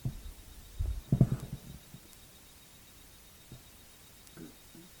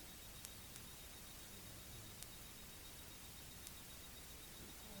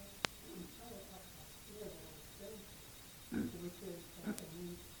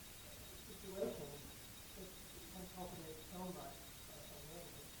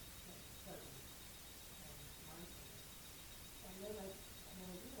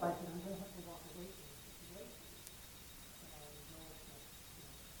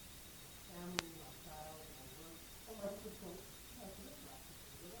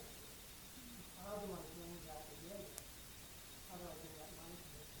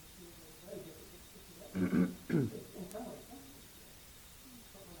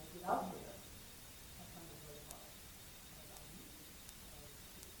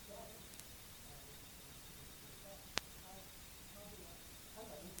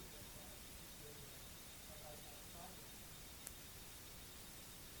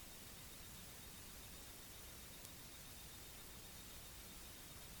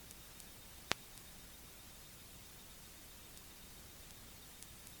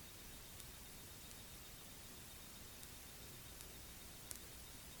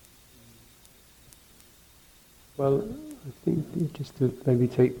 Well, I think just to maybe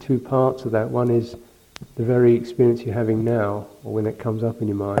take two parts of that. One is the very experience you're having now, or when it comes up in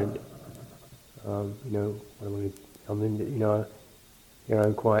your mind. I'm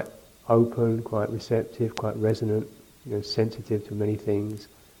quite open, quite receptive, quite resonant, sensitive to many things.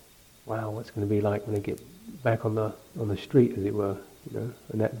 Wow, what's going to be like when I get back on the street, as it were,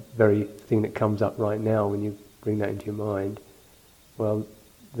 and that very thing that comes up right now when you bring that into your mind. Well,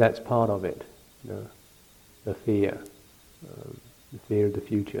 that's part of it, the fear of the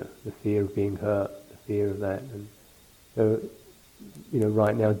future, the fear of being hurt, the fear of that. And so,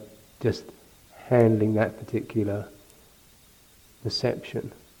 right now, just handling that particular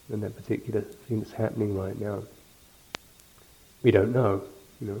perception and that particular thing that's happening right now. We don't know,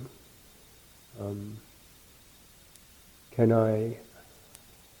 Can I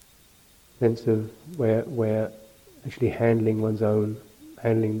sense of where actually handling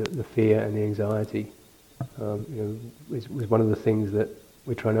the fear and the anxiety, was one of the things that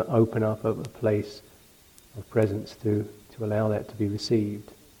we're trying to open up a place of presence to allow that to be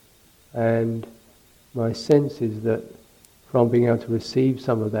received. And my sense is that from being able to receive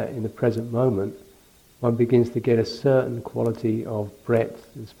some of that in the present moment, one begins to get a certain quality of breadth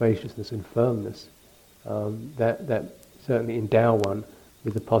and spaciousness and firmness that certainly endow one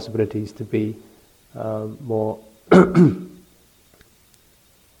with the possibilities to be more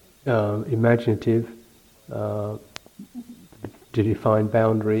imaginative, to define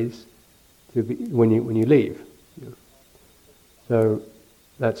boundaries, when you leave. So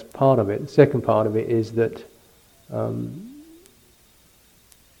that's part of it. The second part of it is that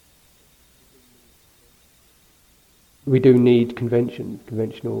we do need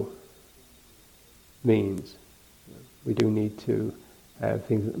conventional means. We do need to have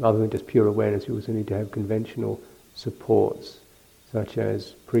things other than just pure awareness. We also need to have conventional supports, such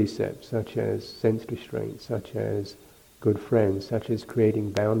as precepts, such as sense restraint, such as good friends, such as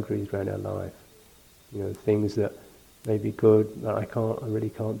creating boundaries around our life. Things that may be good, but I really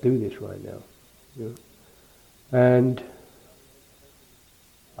can't do this right now. And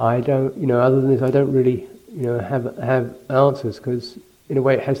I don't, other than this, I don't really, have answers, because in a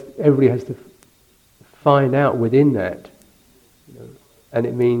way everybody has to find out within that, and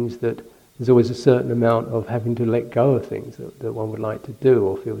it means that there's always a certain amount of having to let go of things that one would like to do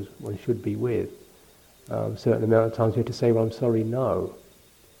or feels one should be with. A certain amount of times we have to say, well, I'm sorry, no.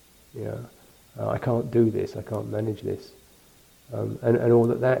 I can't do this, I can't manage this. And all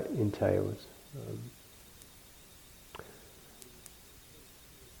that entails.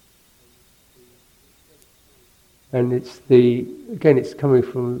 And it's coming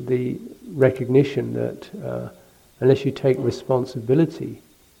from the recognition that unless you take responsibility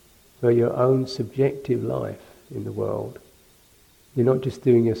for your own subjective life in the world, you're not just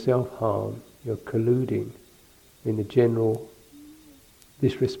doing yourself harm, you're colluding in the general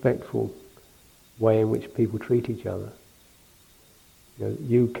disrespectful way in which people treat each other.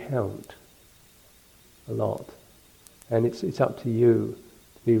 You count a lot, and it's up to you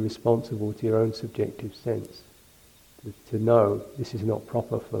to be responsible to your own subjective sense, to know this is not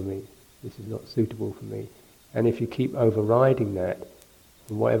proper for me, this is not suitable for me. And if you keep overriding that,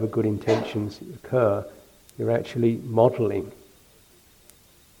 and whatever good intentions occur, you're actually modelling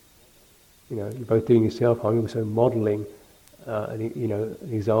you're both doing yourself harm, you're also modelling an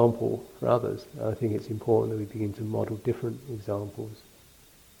example for others. I think it's important that we begin to model different examples.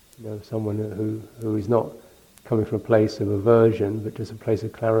 Someone who is not coming from a place of aversion, but just a place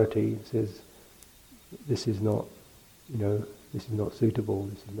of clarity, says, this is not suitable,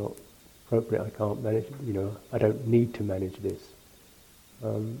 this is not appropriate, I can't manage it, I don't need to manage this.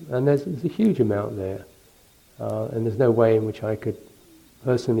 And there's a huge amount there, and there's no way in which I could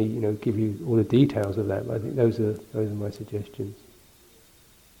personally, give you all the details of that, but I think those are my suggestions.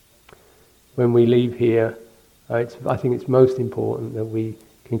 When we leave here, I think it's most important that we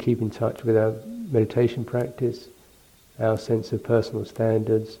can keep in touch with our meditation practice, our sense of personal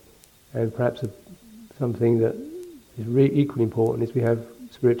standards, and perhaps something that is equally important is we have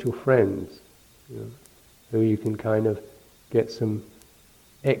spiritual friends, who you can kind of get some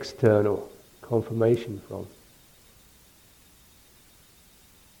external confirmation from.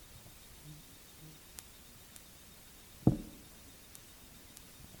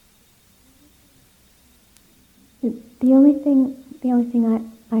 The only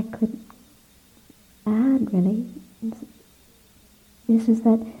thing I could add really is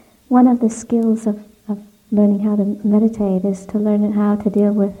that one of the skills of learning how to meditate is to learn how to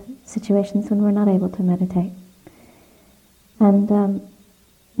deal with situations when we're not able to meditate. And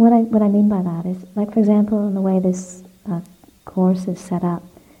what I mean by that is, like for example, in the way this course is set up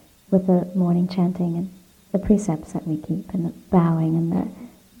with the morning chanting and the precepts that we keep and the bowing and the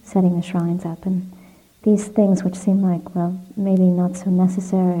setting the shrines up and these things which seem like, well, maybe not so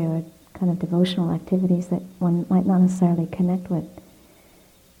necessary or kind of devotional activities that one might not necessarily connect with.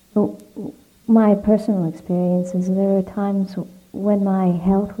 But my personal experience is there were times when my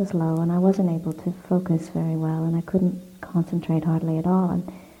health was low and I wasn't able to focus very well and I couldn't concentrate hardly at all. And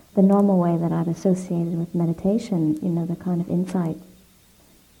the normal way that I'd associated with meditation, the kind of insight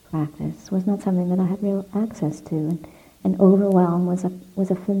practice, was not something that I had real access to. And overwhelm was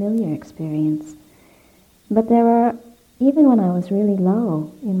a familiar experience. But there were, even when I was really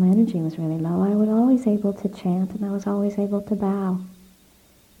low, my energy was really low, I was always able to chant and I was always able to bow.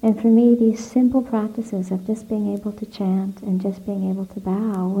 And for me, these simple practices of just being able to chant and just being able to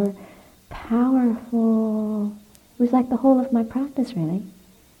bow were powerful. It was like the whole of my practice, really.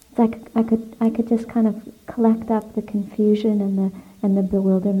 It's like I could just kind of collect up the confusion and the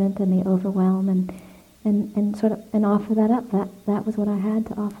bewilderment and the overwhelm and sort of and offer that up. That was what I had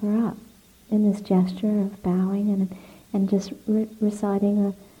to offer up in this gesture of bowing and just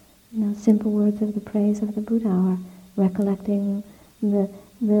reciting simple words of the praise of the Buddha, or recollecting the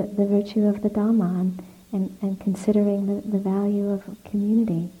virtue of the Dhamma and considering the value of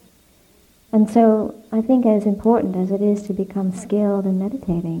community. And so I think as important as it is to become skilled in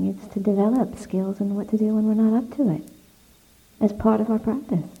meditating, it's to develop skills in what to do when we're not up to it as part of our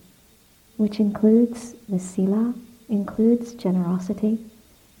practice, which includes the sila, includes generosity,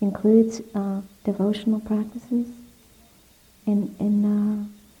 includes devotional practices, and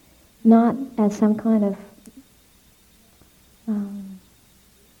not as some kind of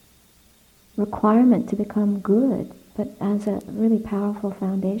requirement to become good, but as a really powerful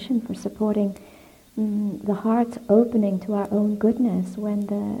foundation for supporting the heart's opening to our own goodness when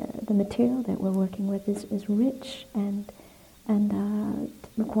the material that we're working with is rich and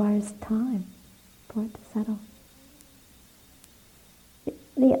requires time for it to settle.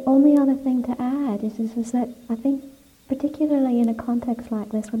 The only other thing to add is that I think, particularly in a context like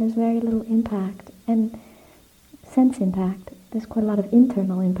this, where there's very little impact and sense impact, there's quite a lot of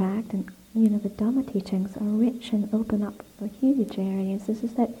internal impact, and the Dhamma teachings are rich and open up huge areas. This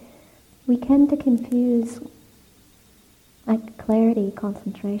is that we tend to confuse like clarity,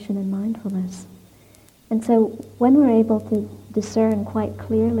 concentration, and mindfulness. And so when we're able to discern quite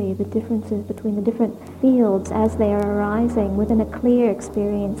clearly the differences between the different fields as they are arising within a clear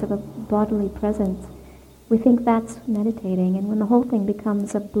experience of a bodily presence, we think that's meditating. And when the whole thing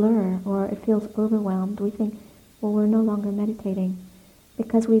becomes a blur or it feels overwhelmed, we think, well, we're no longer meditating,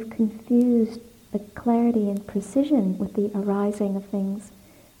 because we've confused the clarity and precision with the arising of things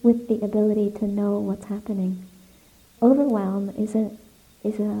with the ability to know what's happening. Overwhelm is a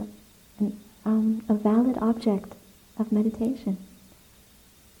valid object of meditation.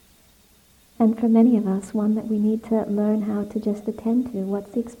 And for many of us, one that we need to learn how to just attend to.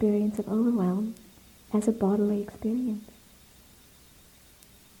 What's the experience of overwhelm as a bodily experience?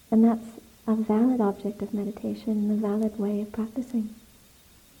 And that's a valid object of meditation and a valid way of practicing.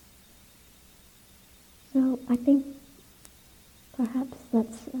 So I think perhaps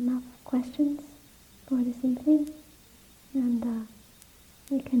that's enough questions for this evening. And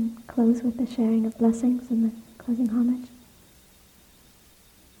we can close with the sharing of blessings and the closing homage.